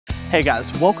Hey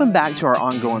guys, welcome back to our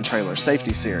ongoing trailer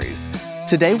safety series.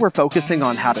 Today we're focusing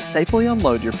on how to safely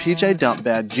unload your PJ dump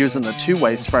bed using the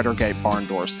two-way spreader gate barn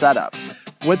door setup.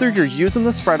 Whether you're using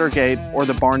the spreader gate or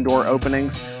the barn door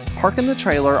openings, parking the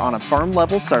trailer on a firm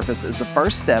level surface is the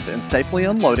first step in safely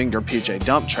unloading your PJ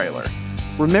dump trailer.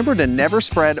 Remember to never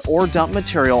spread or dump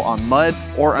material on mud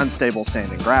or unstable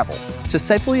sand and gravel. To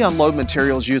safely unload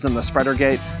materials using the spreader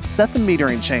gate, set the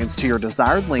metering chains to your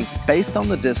desired length based on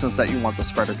the distance that you want the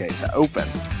spreader gate to open.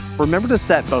 Remember to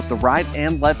set both the right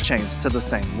and left chains to the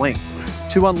same length.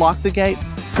 To unlock the gate,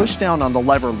 push down on the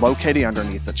lever located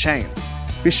underneath the chains.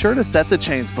 Be sure to set the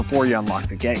chains before you unlock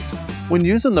the gate. When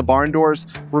using the barn doors,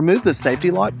 remove the safety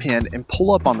lock pin and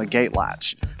pull up on the gate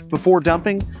latch. Before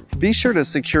dumping, be sure to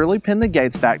securely pin the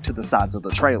gates back to the sides of the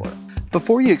trailer.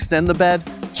 Before you extend the bed,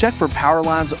 check for power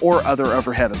lines or other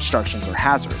overhead obstructions or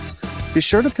hazards. Be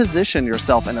sure to position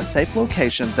yourself in a safe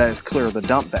location that is clear of the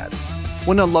dump bed.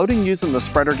 When unloading using the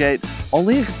spreader gate,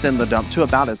 only extend the dump to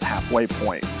about its halfway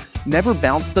point. Never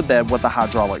bounce the bed with the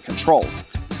hydraulic controls.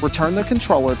 Return the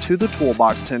controller to the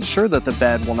toolbox to ensure that the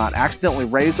bed will not accidentally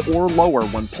raise or lower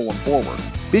when pulling forward.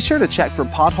 Be sure to check for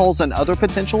potholes and other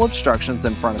potential obstructions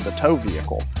in front of the tow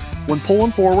vehicle. When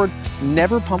pulling forward,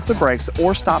 never pump the brakes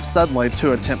or stop suddenly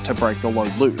to attempt to break the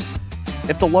load loose.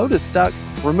 If the load is stuck,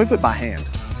 remove it by hand.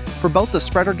 For both the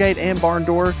spreader gate and barn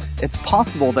door, it's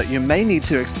possible that you may need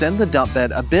to extend the dump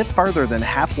bed a bit further than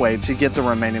halfway to get the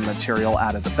remaining material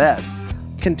out of the bed.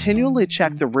 Continually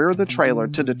check the rear of the trailer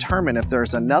to determine if there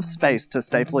is enough space to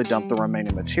safely dump the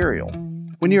remaining material.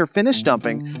 When you are finished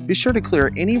dumping, be sure to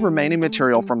clear any remaining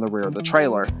material from the rear of the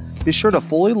trailer. Be sure to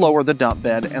fully lower the dump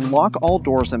bed and lock all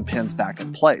doors and pins back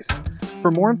in place. For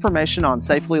more information on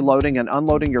safely loading and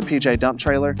unloading your PJ dump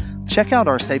trailer, check out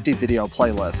our safety video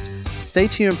playlist. Stay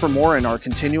tuned for more in our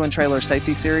continuing trailer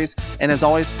safety series, and as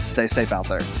always, stay safe out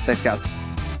there. Thanks guys.